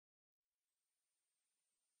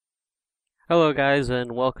Hello guys,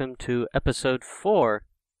 and welcome to episode 4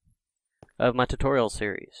 of my tutorial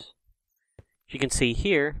series. As you can see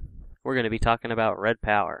here, we're going to be talking about red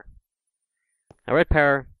power. Now red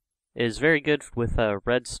power is very good with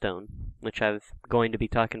redstone, which I'm going to be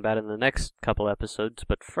talking about in the next couple episodes,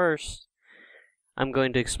 but first I'm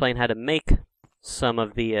going to explain how to make some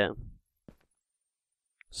of the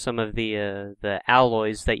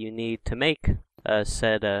alloys that you need to make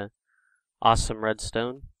said awesome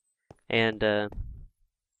redstone. And I'm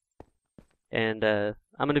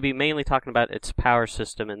going to be mainly talking about its power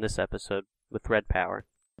system in this episode with red power.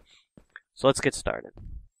 So let's get started.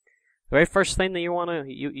 The very first thing that you want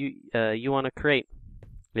to create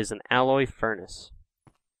is an alloy furnace.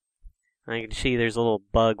 And you can see there's a little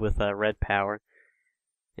bug with red power.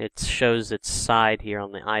 It shows its side here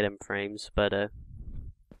on the item frames, but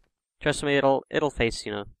trust me, it'll face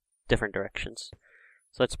different directions.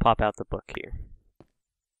 So let's pop out the book here.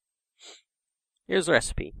 Here's the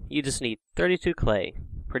recipe. You just need 32 clay,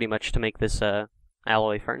 pretty much, to make this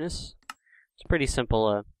alloy furnace. It's a pretty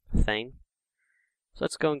simple thing. So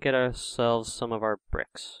let's go and get ourselves some of our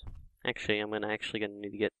bricks. Actually, I'm gonna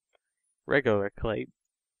need to get regular clay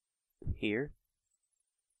here,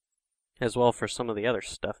 as well for some of the other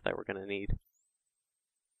stuff that we're gonna need.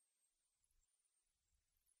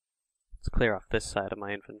 Let's clear off this side of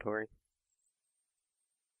my inventory.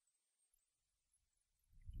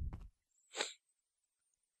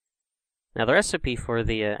 Now the recipe for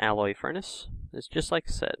the alloy furnace is just like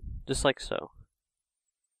I said, just like so.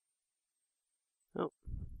 Oh,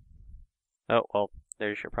 well,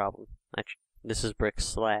 there's your problem. This is brick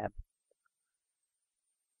slab.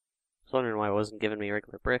 I was wondering why it wasn't giving me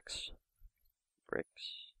regular bricks.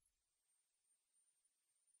 Bricks.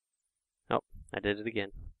 Oh, I did it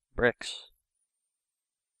again. Bricks.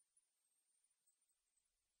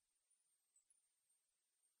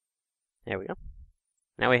 There we go.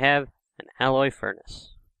 Now we have an alloy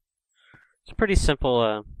furnace. It's a pretty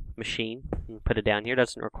simple machine. You can put it down here.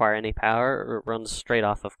 Doesn't require any power, or it runs straight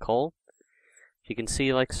off of coal. You can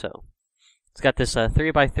see like so. It's got this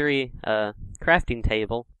 3x3 crafting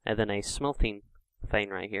table and then a smelting thing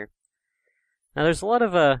right here. Now there's a lot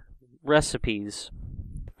of recipes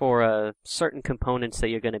for certain components that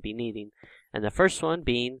you're going to be needing, and the first one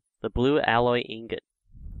being the blue alloy ingot.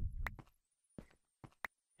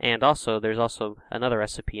 And also, there's also another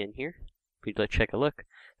recipe in here. If you'd like to check a look,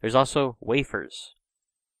 there's also wafers.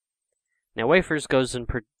 Now, wafers it's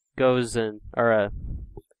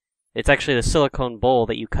actually the silicone bowl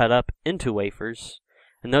that you cut up into wafers,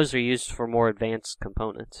 and those are used for more advanced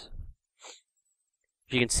components.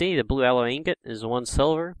 As you can see, the blue alloy ingot is 1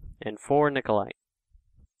 silver and 4 nickelite.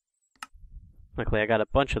 Luckily, I got a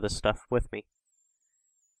bunch of this stuff with me.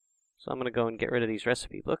 So I'm going to go and get rid of these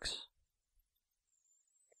recipe books.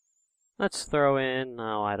 Let's throw in,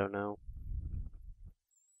 I don't know,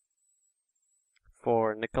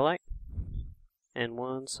 4 nickelite and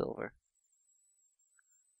 1 silver.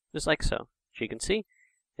 Just like so. As you can see,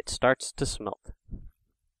 it starts to smelt.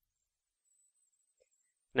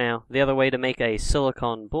 Now, the other way to make a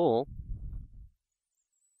silicone bowl,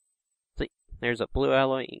 see, there's a blue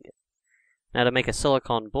alloy ingot. Now to make a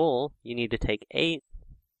silicone bowl, you need to take 8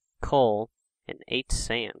 coal and 8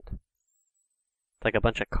 sand. It's like a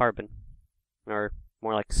bunch of carbon, or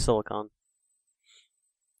more like silicon.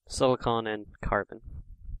 Silicon and carbon.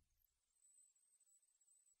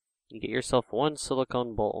 You get yourself 1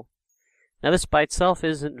 silicone bowl. Now this by itself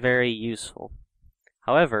isn't very useful.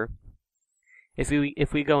 However, if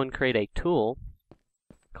we go and create a tool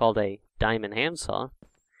called a diamond handsaw,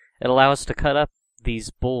 it'll allow us to cut up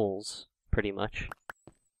these bowls, pretty much.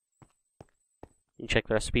 You can check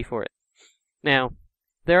the recipe for it. Now,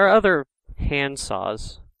 there are other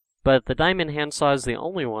handsaws, but the diamond handsaw is the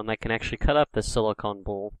only one that can actually cut up the silicone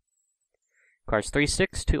bowl. Requires 3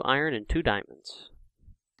 sticks, 2 iron, and 2 diamonds.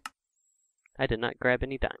 I did not grab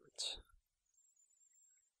any diamonds.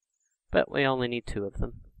 But we only need 2 of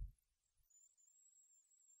them.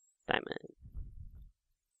 Diamond.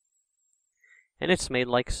 And it's made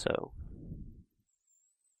like so.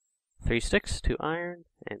 3 sticks, 2 iron,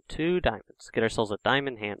 and 2 diamonds. Get ourselves a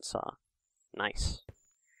diamond handsaw. Nice.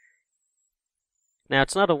 Now,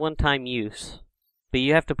 it's not a one-time use, but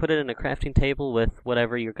you have to put it in a crafting table with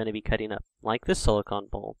whatever you're going to be cutting up, like this silicone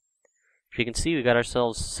bowl. As you can see, we got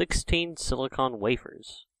ourselves 16 silicone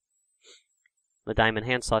wafers. The diamond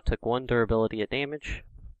handsaw took 1 durability of damage,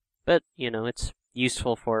 but, it's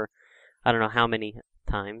useful for I don't know how many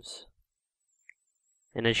times.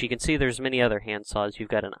 And as you can see, there's many other handsaws. You've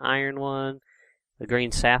got an iron one, a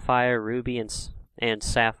green sapphire, ruby, and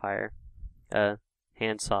sapphire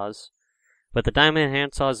handsaws. But the diamond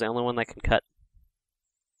handsaw is the only one that can cut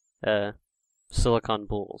silicon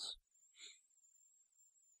boules.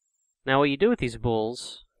 Now what you do with these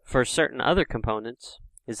boules, for certain other components,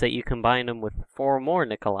 is that you combine them with 4 more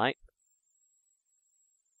nickelite.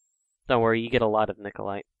 Don't worry, you get a lot of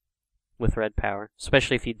nickelite with red power.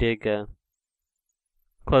 Especially if you dig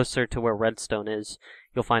closer to where redstone is,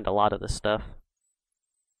 you'll find a lot of this stuff.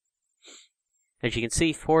 As you can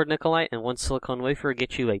see, 4 nickelite and 1 silicon wafer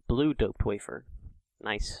get you a blue doped wafer.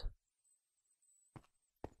 Nice.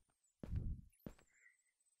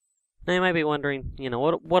 Now you might be wondering,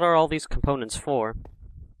 what are all these components for?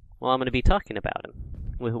 Well, I'm going to be talking about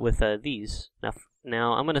them with these.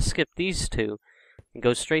 Now I'm going to skip these two and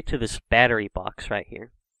go straight to this battery box right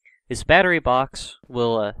here. This battery box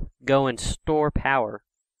will go and store power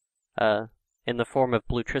in the form of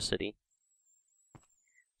Blutricity.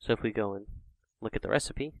 So if we go and look at the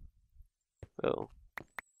recipe. Oh,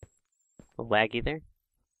 a little laggy there.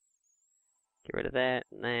 Get rid of that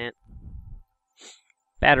and that.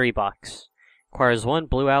 Battery box. Requires 1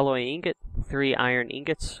 blue alloy ingot, 3 iron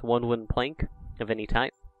ingots, 1 wooden plank of any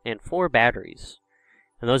type, and 4 batteries.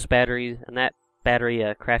 And that battery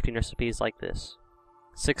crafting recipe is like this.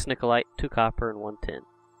 6 nickelite, 2 copper, and 1 tin.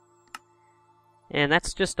 And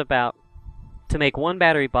that's just about... To make 1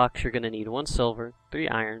 battery box, you're going to need 1 silver, 3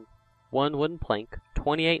 iron, 1 wooden plank,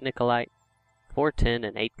 28 nickelite, 4 tin,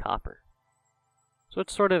 and 8 copper. So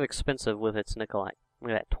it's sort of expensive with its nickelite.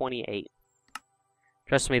 Look at that, 28.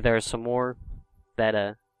 Trust me, there are some more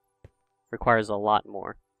that requires a lot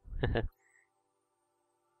more.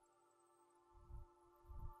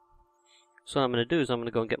 So what I'm going to do is I'm going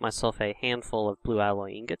to go and get myself a handful of blue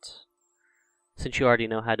alloy ingots, since you already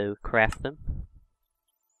know how to craft them.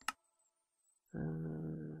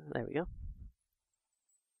 There we go.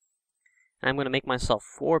 I'm going to make myself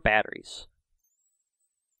 4 batteries.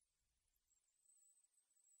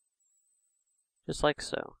 Just like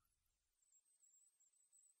so.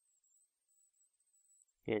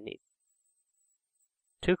 You need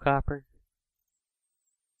 2 copper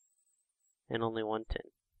and only 1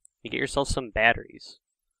 tin. You get yourself some batteries.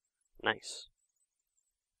 Nice.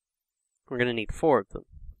 We're going to need 4 of them.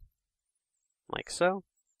 Like so.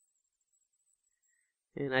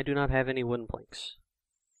 And I do not have any wooden planks.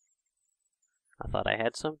 I thought I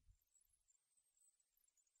had some.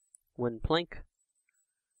 Wooden plank.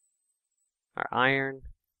 Our iron.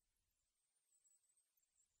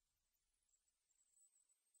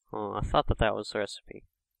 Oh, I thought that was the recipe.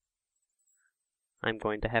 I'm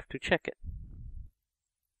going to have to check it.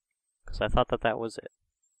 Because I thought that was it.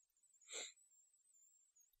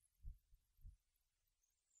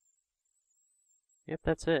 Yep,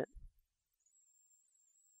 that's it.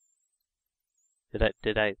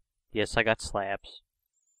 Did I? Yes, I got slabs.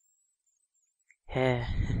 Oh,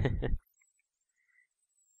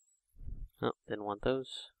 didn't want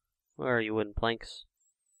those. Where are you, wooden planks?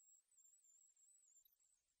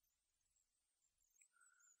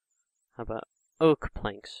 How about oak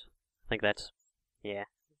planks? I think that's, yeah.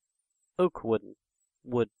 Oak wood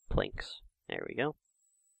planks. There we go.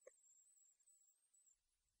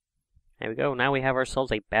 There we go. Now we have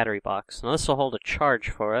ourselves a battery box. Now this will hold a charge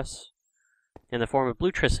for us in the form of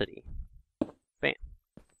Blutricity. Bam.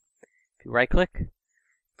 If you right click,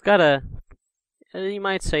 it's got a, you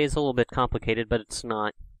might say it's a little bit complicated, but it's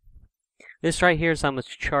not. This right here is how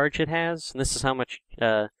much charge it has, and this is how much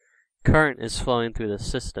current is flowing through the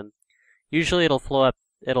system. Usually it'll fill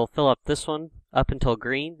up this one up until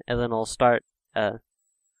green, and then it'll start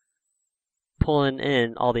pulling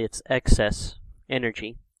in all its excess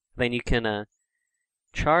energy. Then you can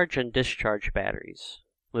charge and discharge batteries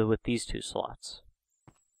with these 2 slots,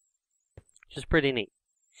 which is pretty neat.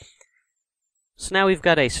 So now we've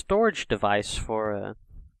got a storage device for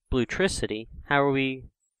Blutricity. How are we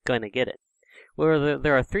going to get it? Well,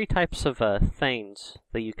 there are 3 types of things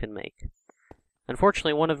that you can make.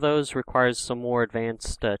 Unfortunately, one of those requires some more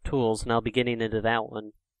advanced tools, and I'll be getting into that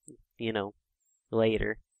one,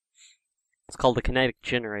 later. It's called the kinetic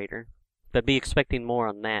generator, but be expecting more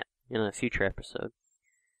on that in a future episode.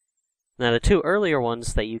 Now, the 2 earlier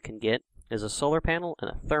ones that you can get is a solar panel and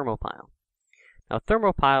a thermopile. Now,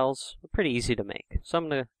 thermopiles are pretty easy to make, so I'm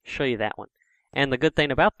going to show you that one. And the good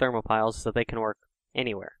thing about thermopiles is that they can work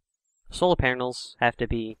anywhere. Solar panels have to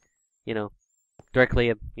be,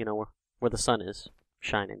 directly, where the sun is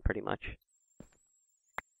shining, pretty much.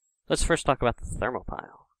 Let's first talk about the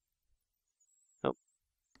thermopile. Oh.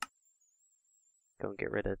 Go and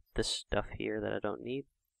get rid of this stuff here that I don't need.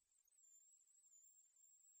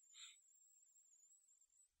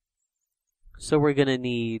 So we're going to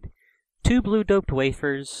need 2 blue doped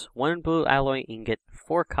wafers, 1 blue alloy ingot,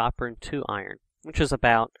 4 copper, and 2 iron, which is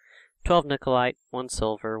about 12 nickelite, 1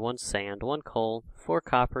 silver, 1 sand, 1 coal, 4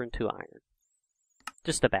 copper, and 2 iron.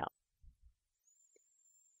 Just about.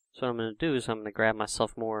 So what I'm going to do is I'm going to grab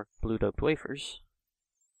myself more blue doped wafers,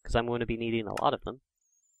 because I'm going to be needing a lot of them.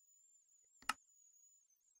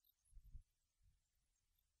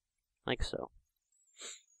 Like so.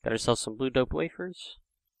 Got ourselves some blue doped wafers,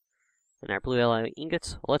 and our blue alloy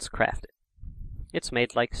ingots. Well, let's craft it. It's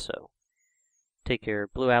made like so. Take your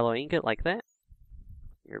blue alloy ingot like that,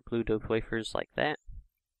 your blue doped wafers like that.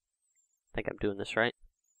 I think I'm doing this right.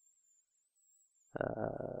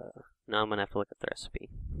 No, I'm going to have to look at the recipe.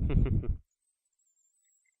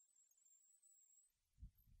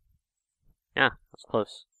 Ah, that's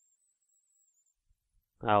close.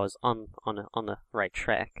 I was on the right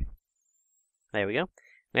track. There we go.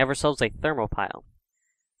 We have ourselves a thermopile.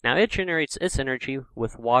 Now it generates its energy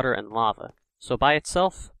with water and lava. So by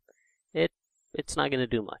itself, it's not going to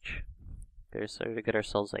do much. So to get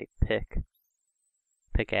ourselves a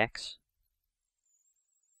pickaxe.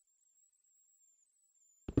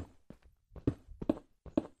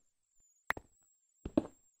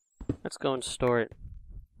 Let's go and store it,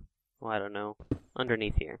 well, I don't know,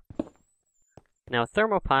 underneath here. Now a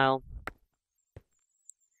thermopile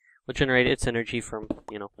will generate its energy from,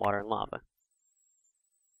 water and lava.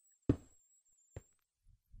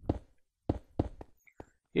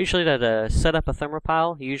 Usually to set up a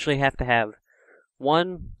thermopile, you usually have to have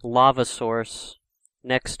one lava source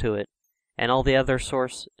next to it, and all the other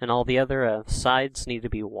sides need to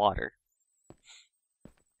be water.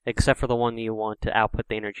 Except for the one you want to output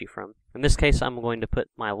the energy from. In this case, I'm going to put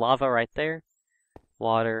my lava right there.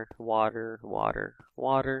 Water, water, water,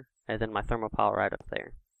 water, and then my thermopile right up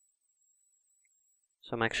there.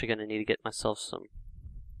 So I'm actually going to need to get myself a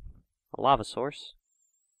lava source.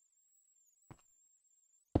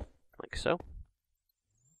 Like so.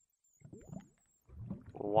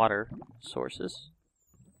 Water sources.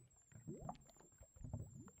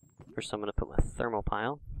 First I'm going to put my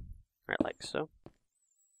thermopile right like so.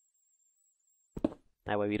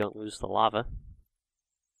 That way we don't lose the lava.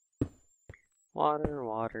 Water,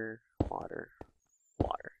 water, water,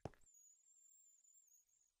 water.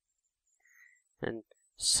 And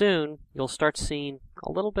soon you'll start seeing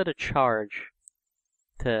a little bit of charge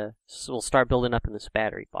will start building up in this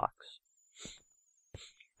battery box.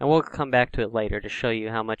 And we'll come back to it later to show you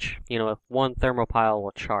how much, one thermopile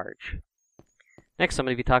will charge. Next I'm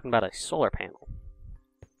going to be talking about a solar panel.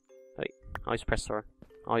 Wait, always press the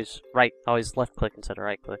always left click instead of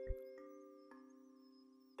right click.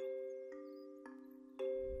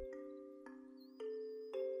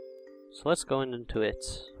 So let's go into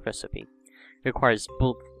its recipe. It requires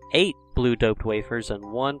 8 blue doped wafers and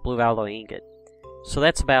 1 blue alloy ingot. So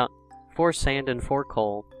that's about 4 sand and 4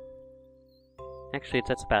 coal. Actually,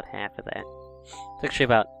 that's about half of that. It's actually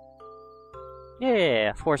about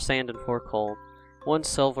 4 sand and 4 coal, 1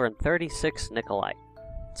 silver and 36 nickelite.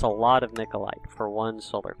 It's a lot of nickelite for one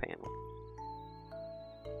solar panel.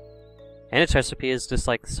 And its recipe is just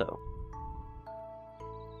like so.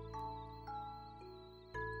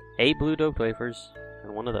 8 blue doped wafers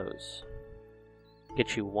and 1 of those.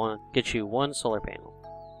 Get you one solar panel.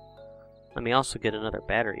 Let me also get another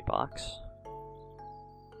battery box,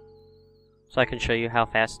 so I can show you how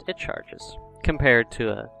fast it charges compared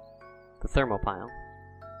to the thermopile.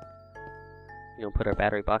 You'll put our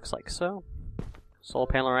battery box like so. Solar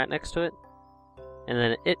panel right next to it, and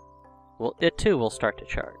then it too will start to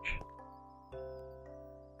charge.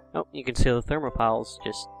 Oh, you can see the thermopile's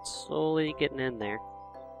just slowly getting in there.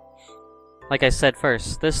 Like I said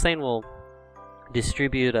first, this thing will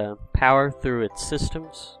distribute power through its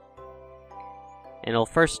systems, and it'll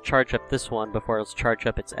first charge up this one before it'll charge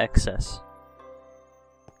up its excess.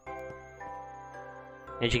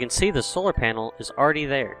 As you can see, the solar panel is already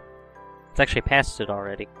there. It's actually past it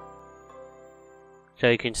already. So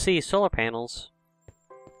you can see solar panels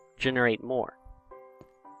generate more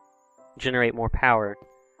power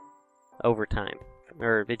over time,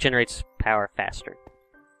 or it generates power faster.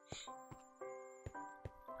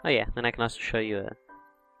 Oh yeah, then I can also show you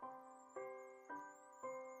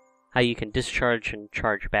how you can discharge and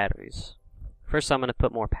charge batteries. First I'm going to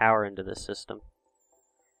put more power into this system.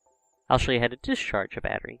 I'll show you how to discharge a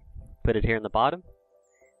battery. Put it here in the bottom.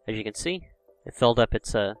 As you can see, it filled up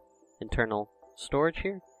its internal storage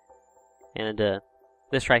here, and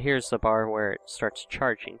this right here is the bar where it starts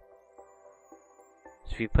charging.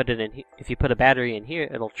 So if you put a battery in here,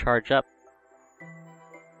 it'll charge up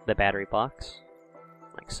the battery box,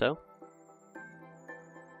 like so.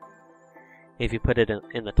 If you put it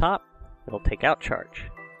in the top, it'll take out charge.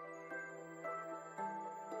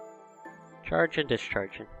 Charging,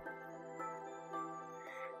 discharging.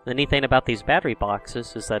 The neat thing about these battery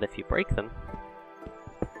boxes is that if you break them,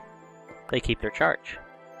 they keep their charge.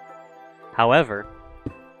 However,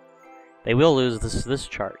 they will lose this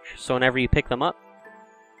charge. So whenever you pick them up,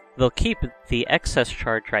 they'll keep the excess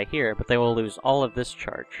charge right here, but they will lose all of this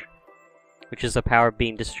charge, which is the power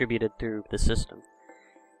being distributed through the system.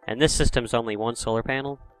 And this system's only one solar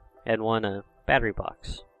panel and one battery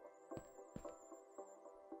box.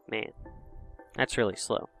 Man, that's really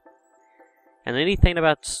slow. And the neat thing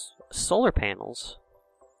about solar panels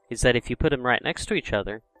is that if you put them right next to each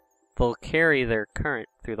other, they'll carry their current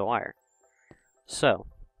through the wire. So,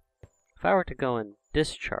 if I were to go and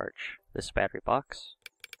discharge this battery box,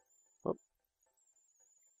 whoop,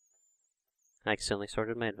 I accidentally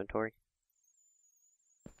sorted my inventory.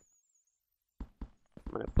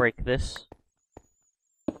 I'm going to break this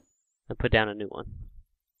and put down a new one.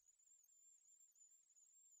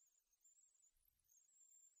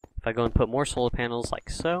 If I go and put more solar panels like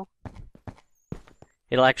so,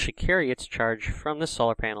 it'll actually carry its charge from this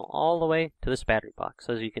solar panel all the way to this battery box.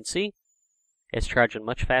 As you can see, it's charging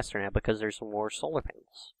much faster now because there's more solar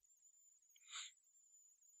panels.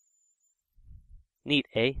 Neat,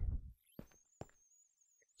 eh?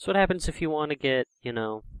 So what happens if you want to get, you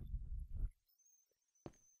know...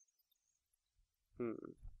 I'm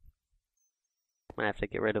gonna have to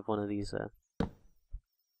get rid of one of these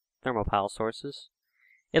thermal power sources.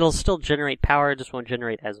 It'll still generate power, it just won't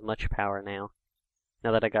generate as much power now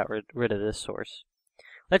that I got rid of this source.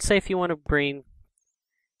 Let's say if you want to bring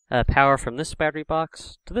power from this battery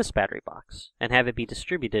box to this battery box and have it be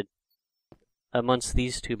distributed amongst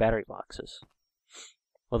these two battery boxes.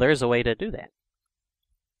 Well, there's a way to do that.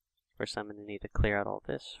 First, I'm going to need to clear out all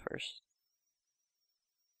this first.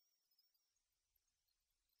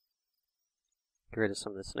 Get rid of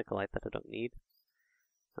some of this nickelite that I don't need.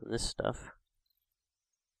 And this stuff.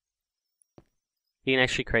 You can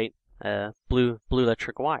actually create blue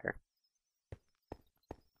electric wire.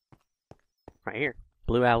 Right here.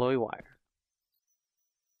 Blue alloy wire.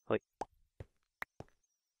 Wait.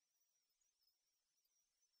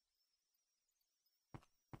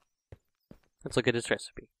 Let's look at this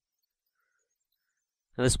recipe.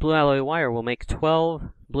 Now this blue alloy wire will make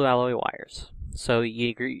 12 blue alloy wires. So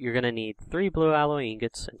you're going to need 3 blue alloy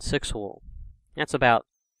ingots and 6 wool. That's about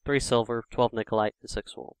 3 silver, 12 nickelite, and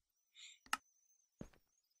 6 wool.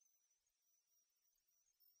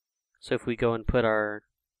 So if we go and put our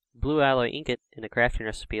blue alloy ingot in a crafting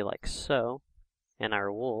recipe like so, and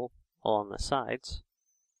our wool all on the sides,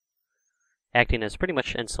 acting as pretty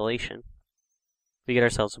much insulation, we get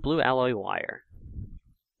ourselves a blue alloy wire.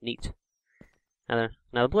 Neat. Now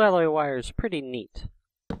the blue alloy wire is pretty neat.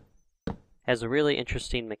 Has a really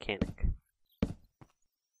interesting mechanic.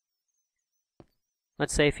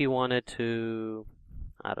 Let's say if you wanted to,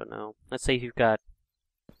 I don't know, let's say you've got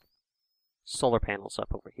solar panels up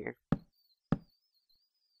over here.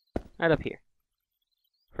 Right up here.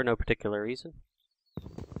 For no particular reason.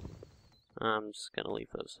 I'm just going to leave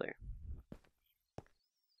those there.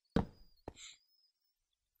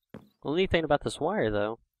 The only thing about this wire,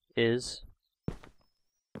 though, is...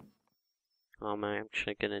 I'm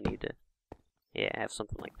actually going to need to have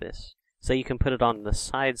something like this. So you can put it on the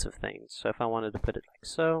sides of things. So if I wanted to put it like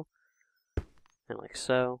so, and like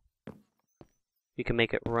so, we can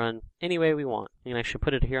make it run any way we want. You can actually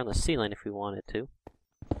put it here on the ceiling if we wanted to.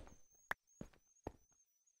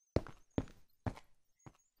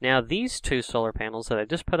 Now these two solar panels that I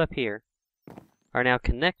just put up here are now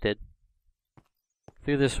connected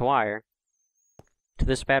through this wire to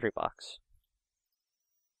this battery box.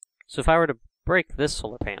 So if I were to break this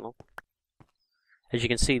solar panel, as you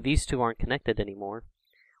can see, these two aren't connected anymore.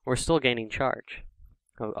 We're still gaining charge.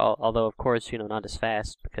 Although, of course, not as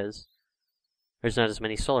fast because there's not as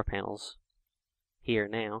many solar panels here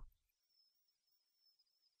now.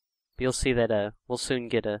 But you'll see that we'll soon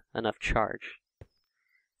get enough charge.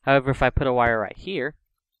 However, if I put a wire right here,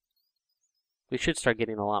 we should start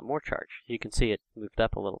getting a lot more charge. You can see it moved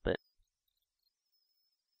up a little bit.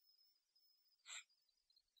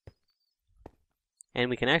 And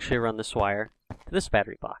we can actually run this wire to this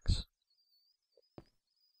battery box.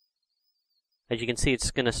 As you can see, it's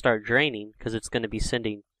going to start draining because it's going to be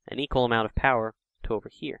sending an equal amount of power to over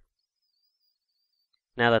here.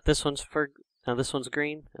 Now that this one's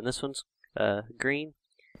green and this one's green,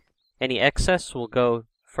 any excess will go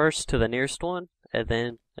first to the nearest one, and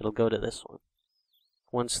then it'll go to this one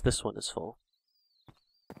once this one is full.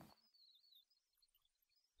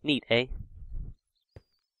 Neat, eh?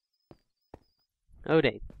 Oh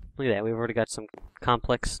dang, look at that, we've already got some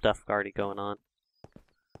complex stuff already going on.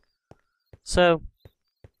 So,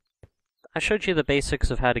 I showed you the basics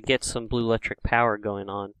of how to get some blue electric power going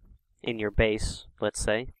on in your base, let's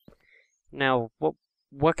say. Now,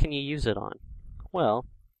 what can you use it on? Well,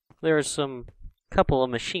 there are some couple of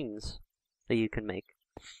machines that you can make.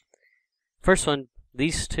 First one,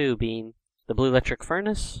 these two being the blue electric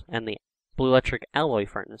furnace and the blue electric alloy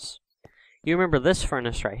furnace. You remember this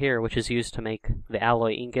furnace right here, which is used to make the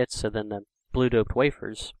alloy ingots and then the blue doped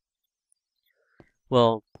wafers.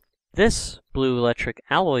 Well, this blue electric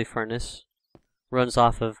alloy furnace runs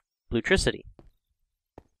off of Blutricity.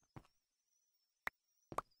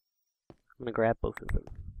 I'm going to grab both of them.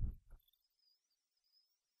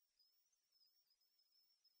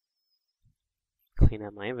 Clean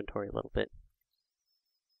out my inventory a little bit.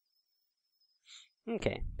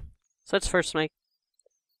 Okay, so let's first make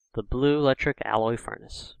the blue electric alloy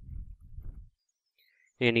furnace.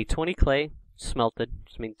 You need 20 clay, smelted,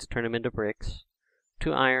 which means to turn them into bricks,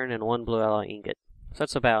 2 iron, and 1 blue alloy ingot. So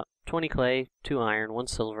that's about 20 clay, 2 iron, 1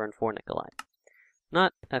 silver, and 4 nickelite.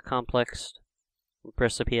 Not a complex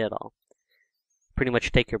recipe at all. Pretty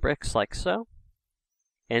much take your bricks like so,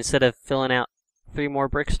 and instead of filling out 3 more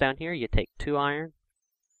bricks down here, you take 2 iron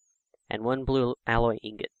and 1 blue alloy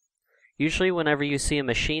ingot. Usually whenever you see a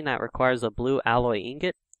machine that requires a blue alloy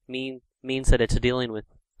ingot, means that it's dealing with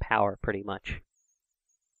power pretty much.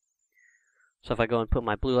 So if I go and put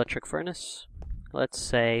my blue electric furnace, let's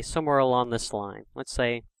say somewhere along this line, let's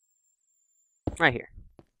say right here.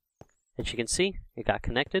 As you can see, it got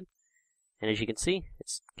connected, and as you can see,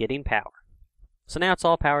 it's getting power. So now it's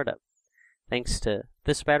all powered up, thanks to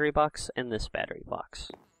this battery box and this battery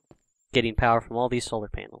box, getting power from all these solar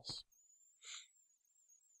panels.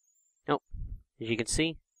 Nope. As you can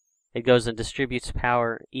see, it goes and distributes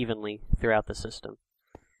power evenly throughout the system.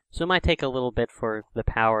 So it might take a little bit for the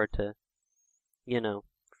power to,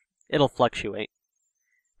 it'll fluctuate.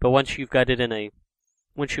 But once you've got it in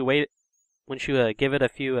once you give it a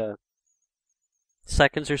few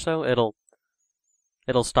seconds or so,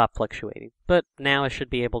 it'll stop fluctuating. But now it should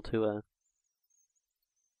be able to,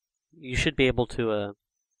 you should be able to,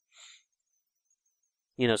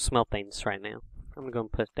 smelt things right now. I'm going to go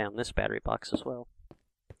and put down this battery box as well.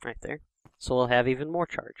 Right there. So we'll have even more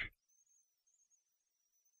charge.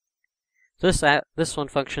 So this one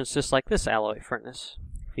functions just like this alloy furnace.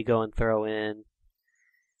 If you go and throw in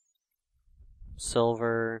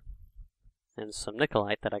silver and some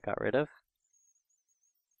nickelite that I got rid of.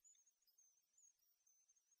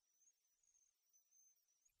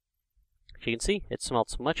 As you can see, it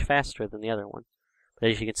smelts much faster than the other one. But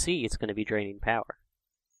as you can see, it's going to be draining power.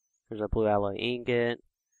 There's a blue alloy ingot.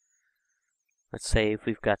 Let's say if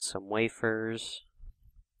we've got some wafers.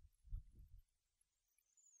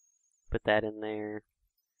 Put that in there.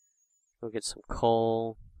 We'll get some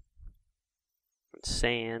coal and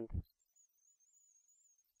sand.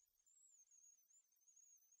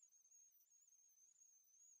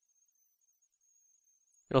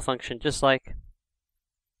 It'll function just like,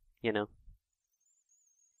 the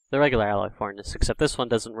regular alloy furnace, except this one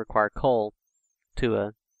doesn't require coal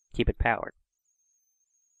to keep it powered.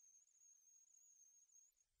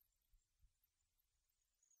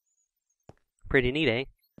 Pretty neat, eh?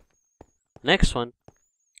 Next one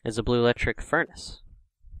is a blue electric furnace,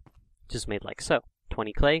 which is made like so.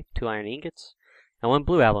 20 clay, 2 iron ingots, and 1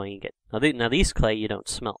 blue alloy ingot. Now these clay you don't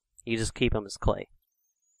smelt. You just keep them as clay.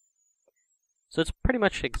 So it's pretty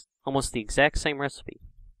much almost the exact same recipe.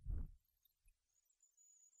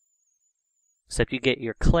 Except you get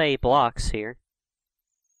your clay blocks here.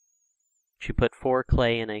 If you put 4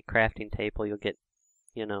 clay in a crafting table, you'll get,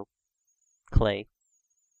 clay.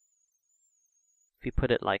 If you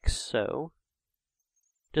put it like so,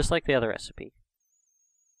 just like the other recipe.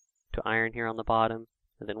 2 iron here on the bottom,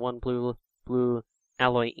 and then 1 blue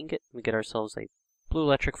alloy ingot, we get ourselves a blue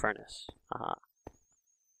electric furnace. Aha.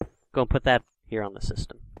 Go and put that here on the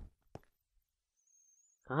system.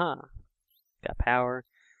 Aha. Got power.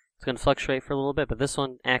 It's going to fluctuate for a little bit, but this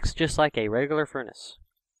one acts just like a regular furnace.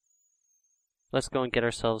 Let's go and get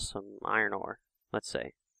ourselves some iron ore, let's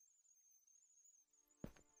say.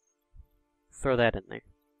 Throw that in there.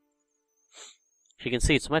 As you can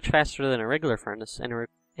see, it's much faster than a regular furnace, and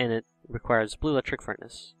it requires blue electric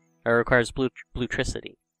furnace, or requires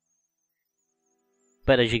Blutricity.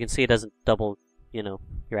 But as you can see, it doesn't double, your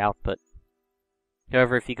output.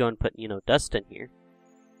 However, if you go and put, dust in here,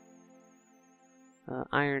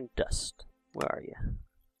 iron dust, where are you?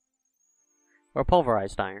 Or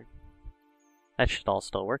pulverized iron. That should all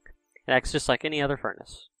still work. It acts just like any other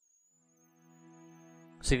furnace.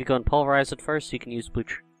 So if you go and pulverize it first, you can use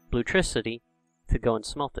Blutricity to go and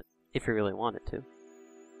smelt it, if you really wanted to.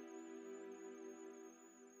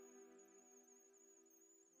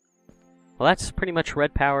 Well, that's pretty much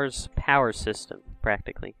Red Power's power system,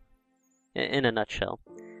 practically, in a nutshell.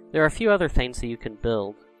 There are a few other things that you can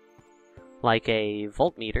build, like a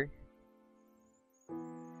voltmeter,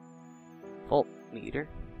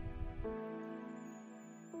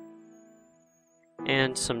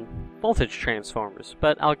 and some voltage transformers,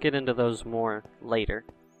 but I'll get into those more later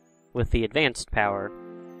with the advanced power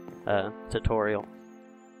tutorial.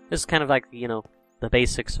 This is kind of like, you know, the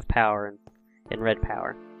basics of power in Red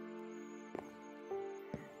Power.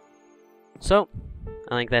 So,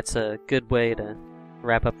 I think that's a good way to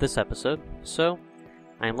wrap up this episode. So,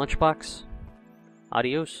 I am Lunchbox,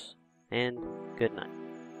 adios, and good night.